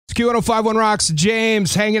Q1051 Rocks,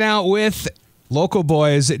 James hanging out with local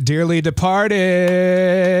boys, dearly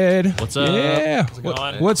departed. What's up? Yeah. How's it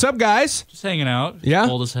going? What's up, guys? Just hanging out. Yeah?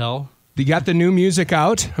 Cold as hell. You got the new music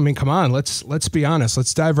out. I mean, come on, let's be honest.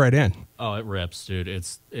 Let's dive right in. Oh, it rips, dude.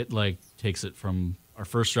 It like takes it from our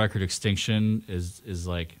first record, Extinction, is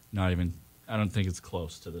like not even. I don't think it's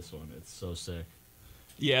close to this one. It's so sick.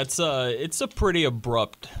 Yeah, it's a pretty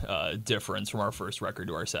abrupt difference from our first record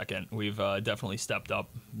to our second. We've definitely stepped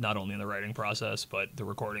up, not only in the writing process, but the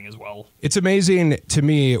recording as well. It's amazing to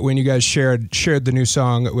me when you guys shared the new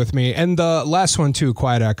song with me, and the last one too,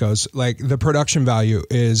 Quiet Echoes. Like, the production value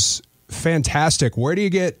is fantastic. Where do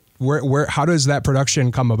you get how does that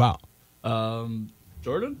production come about?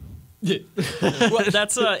 Jordan? Well,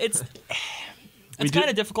 that's it's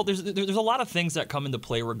kind of difficult. There's a lot of things that come into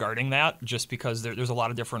play regarding that, just because there's a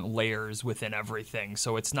lot of different layers within everything.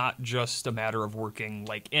 So it's not just a matter of working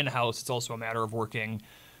like in-house. It's also a matter of working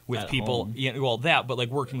with At people. home. Yeah, well, but like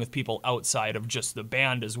working with people outside of just the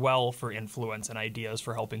band as well for influence and ideas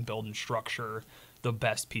for helping build and structure the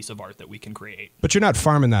best piece of art that we can create. But you're not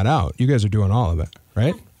farming that out. You guys are doing all of it,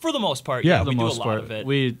 right? For the most part, Yeah. yeah, For we the do most a lot part, of it.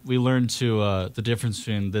 we learned to the difference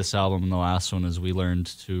between this album and the last one is we learned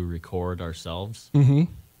to record ourselves,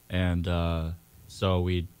 and so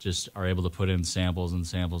we just are able to put in samples and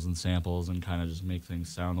samples and samples and kind of just make things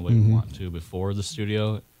sound the way we want to before the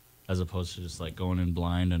studio, as opposed to just like going in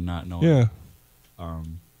blind and not knowing. Yeah.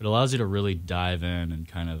 It allows you to really dive in and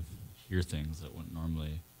kind of hear things that wouldn't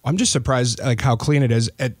normally. I'm just surprised like how clean it is,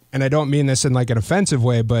 and I don't mean this in like an offensive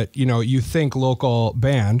way, but you think local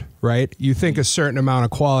band, right? You think a certain amount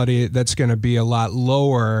of quality that's going to be a lot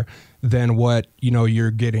lower than what you're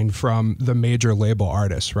getting from the major label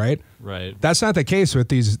artists, right? Right. That's not the case with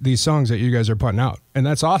these songs that you guys are putting out, and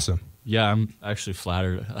that's awesome. Yeah, I'm actually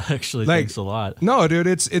flattered. Actually, Like, thanks a lot. No, dude,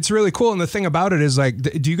 it's really cool, and the thing about it is like,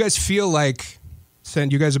 do you guys feel like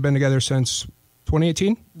since you guys have been together since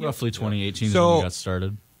 2018? Roughly 2018 is So- when we got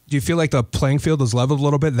started. Do you feel like the playing field has leveled a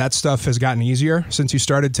little bit? That stuff has gotten easier since you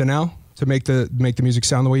started to now to make the music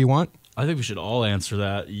sound the way you want? I think we should all answer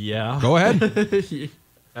that. Yeah. Go ahead.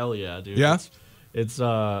 Hell yeah, dude. Yeah? It's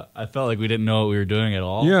I felt like we didn't know what we were doing at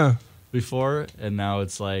all Yeah. before, and now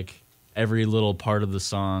it's like every little part of the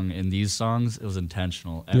song in these songs, it was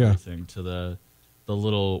intentional. Yeah. Everything to the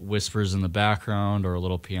little whispers in the background or a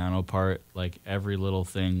little piano part, like every little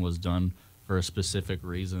thing was done for a specific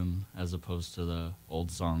reason, as opposed to the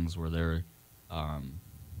old songs where they're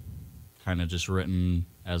kind of just written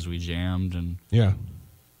as we jammed. And Yeah.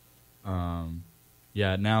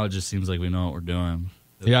 yeah, now it just seems like we know what we're doing.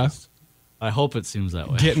 At Yeah. least. I hope it seems that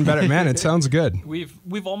way. Getting better. Man, it sounds good.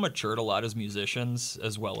 We've all matured a lot as musicians,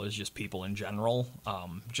 as well as just people in general.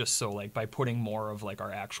 Just so like by putting more of like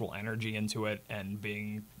our actual energy into it, and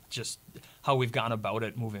being just how we've gone about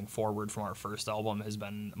it moving forward from our first album has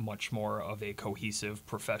been much more of a cohesive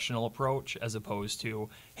professional approach, as opposed to,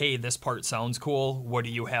 hey, this part sounds cool, what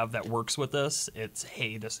do you have that works with this? It's,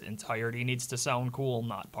 hey, this entirety needs to sound cool,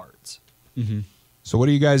 not parts. So what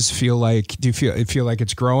do you guys feel like? Do you feel like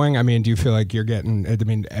it's growing? I mean, do you feel like you're getting,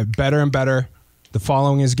 better and better? The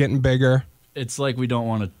following is getting bigger? It's like we don't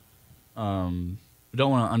want to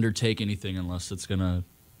undertake anything unless it's gonna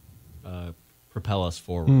propel us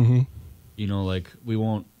forward. Like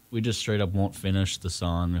we just straight up won't finish the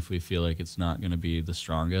song if we feel like it's not gonna be the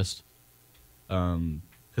strongest.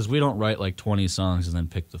 Because we don't write like 20 songs and then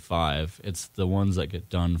pick the 5. It's the ones that get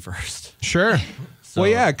done first. Sure. So- Well,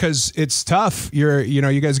 yeah, because it's tough.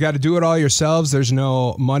 You guys got to do it all yourselves. There's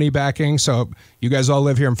no money backing. So you guys all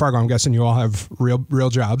live here in Fargo. I'm guessing you all have real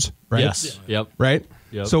jobs, right? Yes. Yep. Right?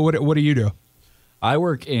 Yep. So what do you do? I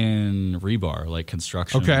work in rebar, like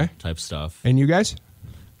construction type stuff. And you guys?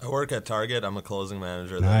 I work at Target. I'm a closing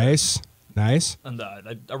manager there. Nice. And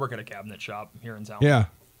I work at a cabinet shop here in town. Yeah.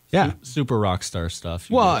 Yeah. Super rock star stuff.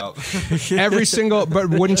 Well, but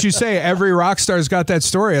wouldn't you say every rock star's got that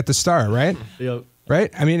story at the start, right? Yep.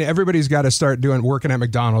 Right? I mean, everybody's got to start working at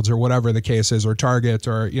McDonald's or whatever the case is, or Target,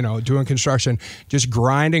 or, doing construction, just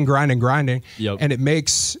grinding. Yep. And it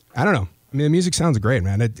makes, I don't know. I mean, the music sounds great,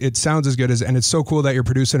 man. It sounds as good as, and it's so cool that you're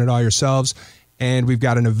producing it all yourselves. And we've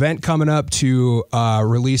got an event coming up to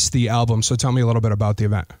release the album. So tell me a little bit about the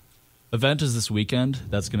event. Event is this weekend.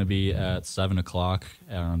 That's going to be at 7 o'clock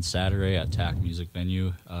on Saturday at TAC Music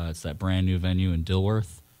Venue. It's that brand new venue in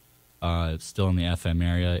Dilworth. It's still in the FM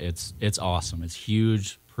area. It's awesome. It's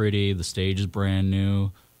huge, pretty. The stage is brand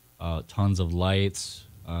new. Tons of lights.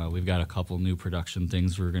 We've got a couple new production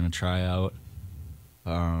things we're going to try out.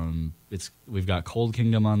 We've got Cold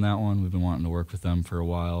Kingdom on that one. We've been wanting to work with them for a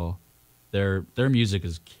while. Their music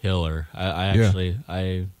is killer.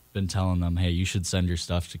 I been telling them, hey, you should send your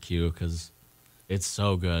stuff to Q because it's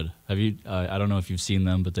so good. Have you? I don't know if you've seen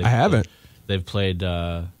them, but I haven't. They've played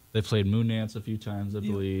Moon Dance a few times, I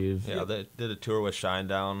believe. Yeah, they did a tour with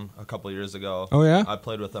Shinedown a couple of years ago. Oh, yeah? I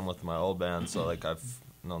played with them with my old band, so like I've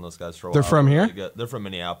known those guys for a while. They're from here? They're from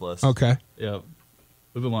Minneapolis. Okay. Yeah,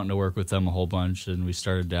 we've been wanting to work with them a whole bunch, and we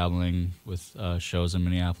started dabbling with shows in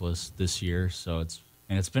Minneapolis this year. So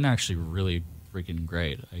it's been actually really freaking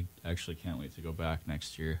great. I actually can't wait to go back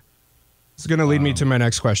next year. It's going to lead me to my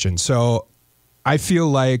next question. So I feel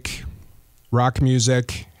like rock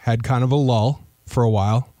music had kind of a lull for a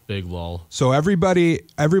while. Big lull. So everybody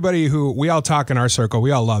who we all talk in our circle,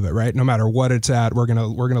 we all love it, right? No matter what it's at, we're gonna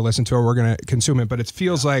listen to it, we're gonna consume it. But it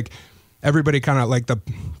feels like everybody kind of like the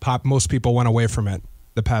pop. Most people went away from it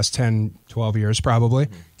the past 10, 12 years, probably.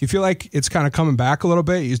 Do you feel like it's kind of coming back a little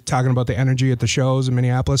bit? You're talking about the energy at the shows in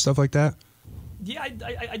Minneapolis, stuff like that. Yeah,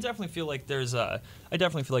 I definitely feel like I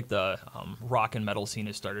definitely feel like the rock and metal scene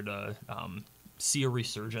has started to see a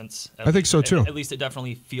resurgence. I think so too. At least it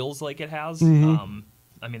definitely feels like it has. Mm-hmm.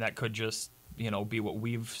 I mean, that could just be what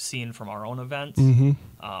we've seen from our own events.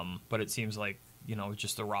 Mm-hmm. But it seems like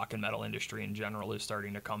just the rock and metal industry in general is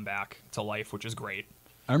starting to come back to life, which is great.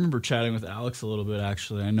 I remember chatting with Alex a little bit,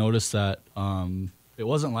 actually. I noticed that it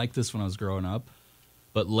wasn't like this when I was growing up.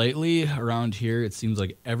 But lately, around here, it seems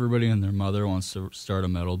like everybody and their mother wants to start a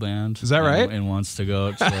metal band. Is that right? And wants to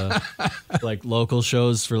go to like local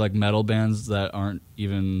shows for like metal bands that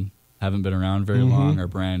haven't been around very long or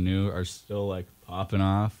brand new, are still like popping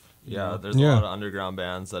off. Yeah, there's a lot of underground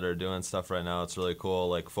bands that are doing stuff right now. It's really cool.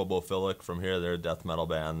 Like Phobophilic from here, they're a death metal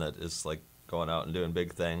band that is like going out and doing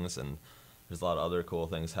big things, and there's a lot of other cool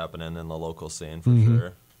things happening in the local scene for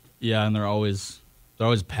sure. Yeah, and they're always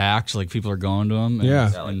packed. Like people are going to them.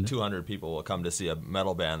 And, like 200 people will come to see a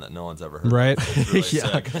metal band that no one's ever heard. Right. Of. It's really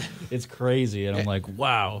sick. It's crazy, and I'm like,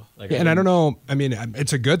 wow. Like, and I don't know. I mean,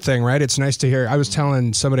 it's a good thing, right? It's nice to hear. I was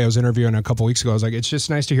telling somebody I was interviewing a couple weeks ago. I was like, it's just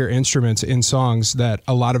nice to hear instruments in songs that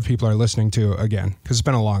a lot of people are listening to again, because it's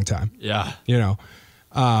been a long time. Yeah.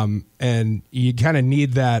 And you kind of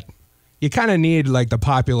need that. You kind of need like the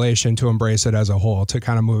population to embrace it as a whole to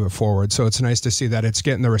kind of move it forward. So it's nice to see that it's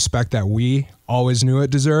getting the respect that we always knew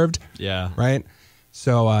it deserved. Yeah. Right.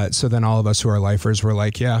 So then all of us who are lifers were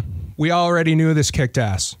like, yeah, we already knew this kicked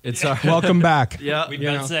ass. It's welcome back. Yeah, we've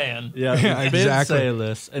been saying. Yeah, we've been exactly. saying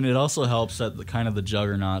this, and it also helps that the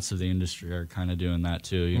juggernauts of the industry are kind of doing that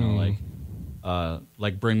too.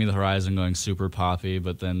 Like Bring Me the Horizon going super poppy,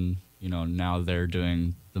 but then now they're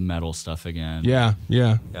doing the metal stuff again. Yeah.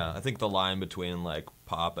 I think the line between like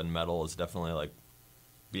pop and metal is definitely like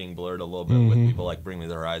being blurred a little bit with people like Bring Me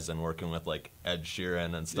the Horizon working with like Ed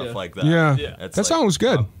Sheeran and stuff like that. Yeah. That song was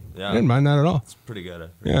good. I didn't mind that at all. It's pretty good.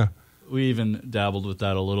 Yeah. We even dabbled with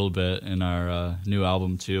that a little bit in our new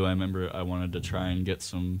album too. I remember I wanted to try and get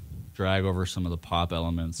some drag over some of the pop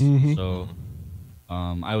elements. So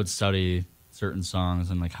I would study certain songs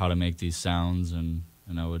and like how to make these sounds, and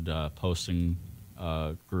I would post in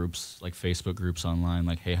groups, like Facebook groups online,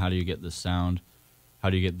 like, hey, how do you get this sound?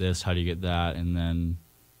 How do you get this? How do you get that? And then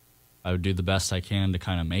I would do the best I can to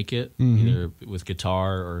kind of make it, either with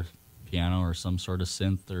guitar or piano or some sort of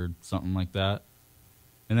synth or something like that.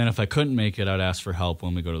 And then if I couldn't make it, I'd ask for help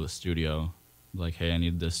when we go to the studio. Like, hey, I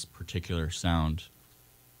need this particular sound.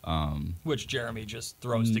 Which Jeremy just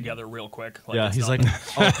throws together real quick. He's like,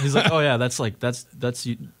 oh yeah, that's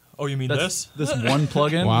you. Oh, you mean this? This one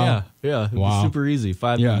plugin? Wow. Yeah. It was super easy.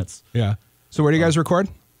 5 minutes. Yeah. So where do you guys record?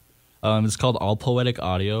 It's called All Poetic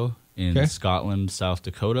Audio in Scotland, South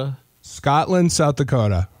Dakota. Scotland, South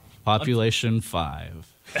Dakota. Population 5.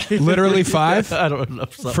 Literally 5? I don't know.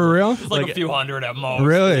 For real? It's like a few hundred at most.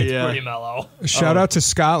 Really? It's pretty mellow. Shout out to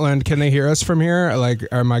Scotland. Can they hear us from here? Like,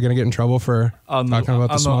 am I going to get in trouble for talking about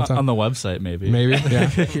the small town? On the website, maybe. Maybe,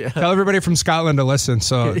 yeah. Tell everybody from Scotland to listen,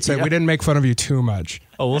 so we didn't make fun of you too much.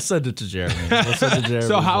 Oh, we'll send it to Jeremy.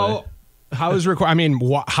 So how is record? I mean,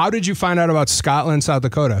 how did you find out about Scotland, South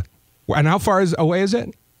Dakota? And how far away is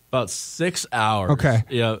it? About 6 hours. Okay.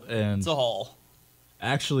 Yeah, and It's a haul.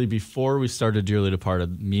 actually, before we started Dearly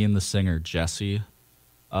Departed, me and the singer Jesse,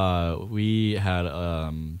 we had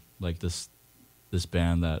like this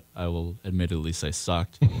band that I will admittedly say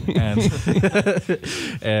sucked, and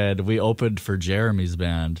we opened for Jeremy's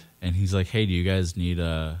band, and he's like, "Hey, do you guys need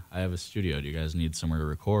I have a studio. Do you guys need somewhere to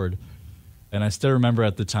record?" And I still remember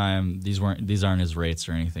at the time, these aren't his rates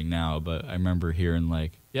or anything now, but I remember hearing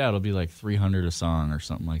like, yeah, it'll be like $300 a song or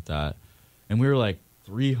something like that, and we were like,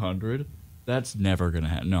 $300? That's never gonna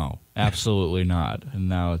happen. No, absolutely not. And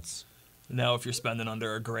now it's Now, if you're spending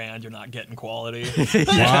under $1,000, you're not getting quality.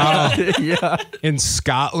 Wow. Yeah. In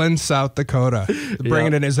Scotland, South Dakota.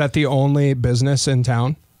 Bringing it, is that the only business in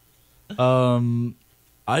town?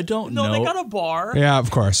 I don't know. No, they got a bar. Yeah, of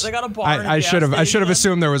course. They got a bar. and a I gas should have station.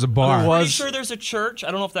 assumed there was a bar. I'm was- pretty sure there's a church.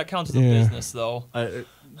 I don't know if that counts as a Yeah. business, though.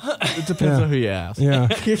 It depends on who you ask. Yeah,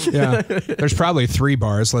 yeah. There's probably 3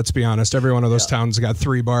 bars. Let's be honest. Every one of those towns got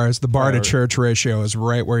 3 bars. The bar to church ratio is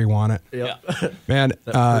right where you want it. Yep. Man,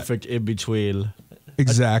 That perfect in between.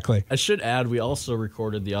 exactly. I should add, we also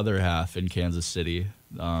recorded the other half in Kansas City.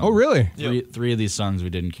 Oh, really? Three of these songs we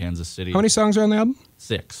did in Kansas City. How many songs are on the album?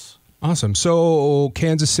 6. Awesome. So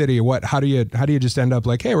Kansas City, how do you just end up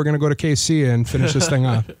like, hey, we're gonna go to KC and finish this thing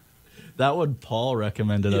off? That one Paul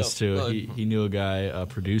recommended us to. Good. He knew a guy, a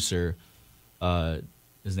producer.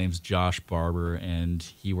 His name's Josh Barber, and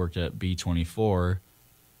he worked at B24.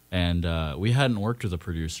 And we hadn't worked with a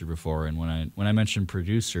producer before. And when I mentioned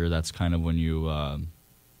producer, that's kind of when you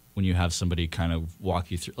have somebody kind of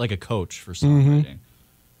walk you through, like a coach for songwriting,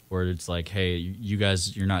 where it's like, hey, you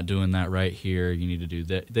guys, you're not doing that right here. You need to do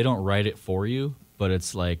that. They don't write it for you, but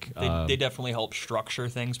it's like They definitely help structure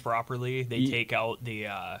things properly. They take out the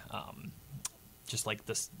just like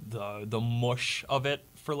the mush of it,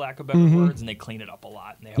 for lack of better words, and they clean it up a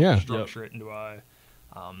lot, and they help structure it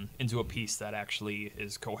into a piece that actually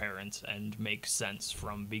is coherent and makes sense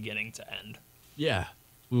from beginning to end. Yeah,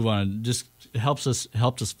 we want to just helped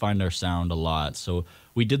us find our sound a lot. So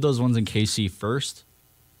we did those ones in KC first,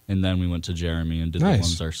 and then we went to Jeremy and did the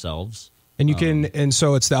ones ourselves. And you can, and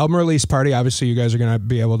so it's the album release party. Obviously, you guys are gonna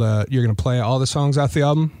be able to. You're gonna play all the songs off the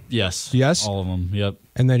album. Yes. Yes? All of them. Yep.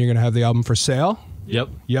 And then you're gonna have the album for sale. Yep.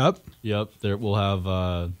 Yep. Yep. There we'll have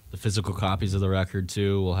the physical copies of the record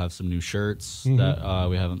too. We'll have some new shirts that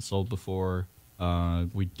we haven't sold before.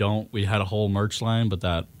 We had a whole merch line, but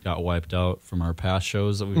that got wiped out from our past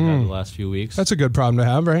shows that we've had the last few weeks. That's a good problem to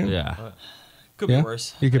have, right? Yeah. Could be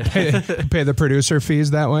worse. You could pay the producer fees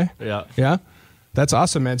that way. Yeah. Yeah. That's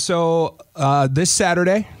awesome, man. So this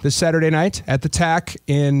Saturday night at the TAC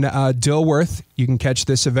in Dilworth, you can catch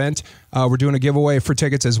this event. We're doing a giveaway for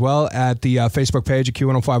tickets as well at the Facebook page at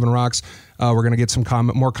Q105 and Rocks. We're going to get some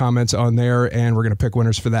more comments on there, and we're going to pick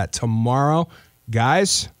winners for that tomorrow.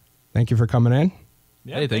 Guys, thank you for coming in.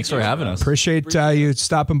 Yeah, Hey, thanks for having us. Appreciate you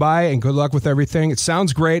stopping by, and good luck with everything. It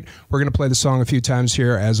sounds great. We're going to play the song a few times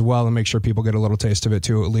here as well and make sure people get a little taste of it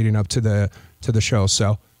too leading up to the show.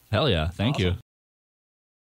 So Hell yeah. Thank you.